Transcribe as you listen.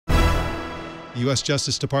The U.S.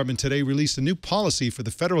 Justice Department today released a new policy for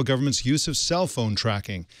the federal government's use of cell phone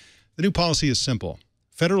tracking. The new policy is simple.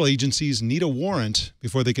 Federal agencies need a warrant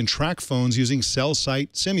before they can track phones using cell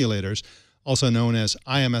site simulators, also known as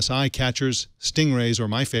IMSI catchers, stingrays, or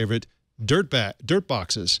my favorite, dirt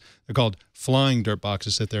boxes. They're called flying dirt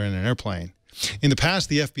boxes if they're in an airplane. In the past,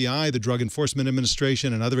 the FBI, the Drug Enforcement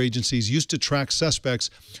Administration, and other agencies used to track suspects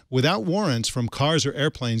without warrants from cars or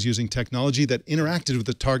airplanes using technology that interacted with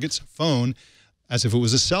the target's phone as if it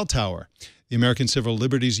was a cell tower. The American Civil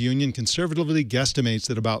Liberties Union conservatively guesstimates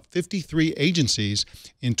that about 53 agencies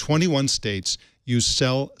in 21 states use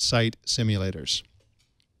cell site simulators.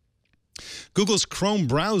 Google's Chrome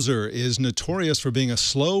browser is notorious for being a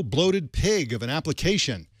slow, bloated pig of an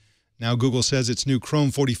application. Now Google says its new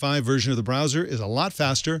Chrome 45 version of the browser is a lot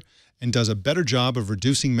faster and does a better job of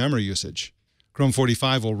reducing memory usage. Chrome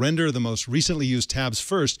 45 will render the most recently used tabs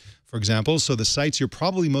first, for example, so the sites you're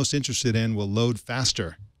probably most interested in will load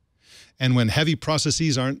faster. And when heavy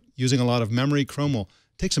processes aren't using a lot of memory, Chrome will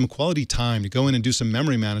take some quality time to go in and do some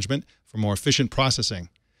memory management for more efficient processing.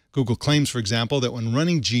 Google claims, for example, that when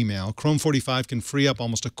running Gmail, Chrome 45 can free up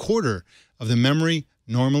almost a quarter of the memory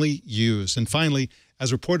normally used. And finally,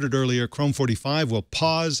 as reported earlier, Chrome 45 will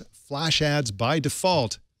pause flash ads by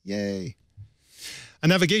default. Yay. A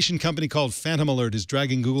navigation company called Phantom Alert is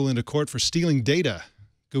dragging Google into court for stealing data.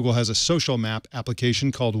 Google has a social map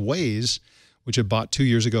application called Waze, which it bought 2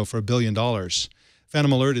 years ago for $1 billion.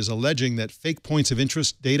 Phantom Alert is alleging that fake points of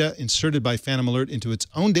interest data inserted by Phantom Alert into its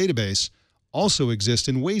own database also exist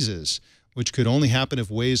in Waze's, which could only happen if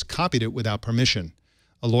Waze copied it without permission.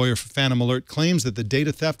 A lawyer for Phantom Alert claims that the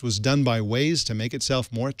data theft was done by Waze to make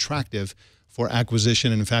itself more attractive for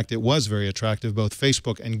acquisition. And in fact, it was very attractive. Both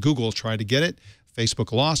Facebook and Google tried to get it.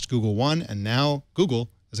 Facebook lost, Google won, and now Google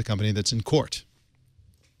is a company that's in court.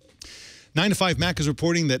 9 to 5 Mac is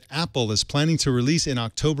reporting that Apple is planning to release in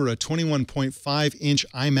October a 21.5-inch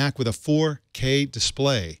iMac with a 4K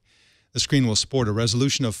display. The screen will sport a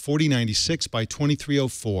resolution of 4096 by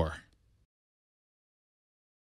 2304.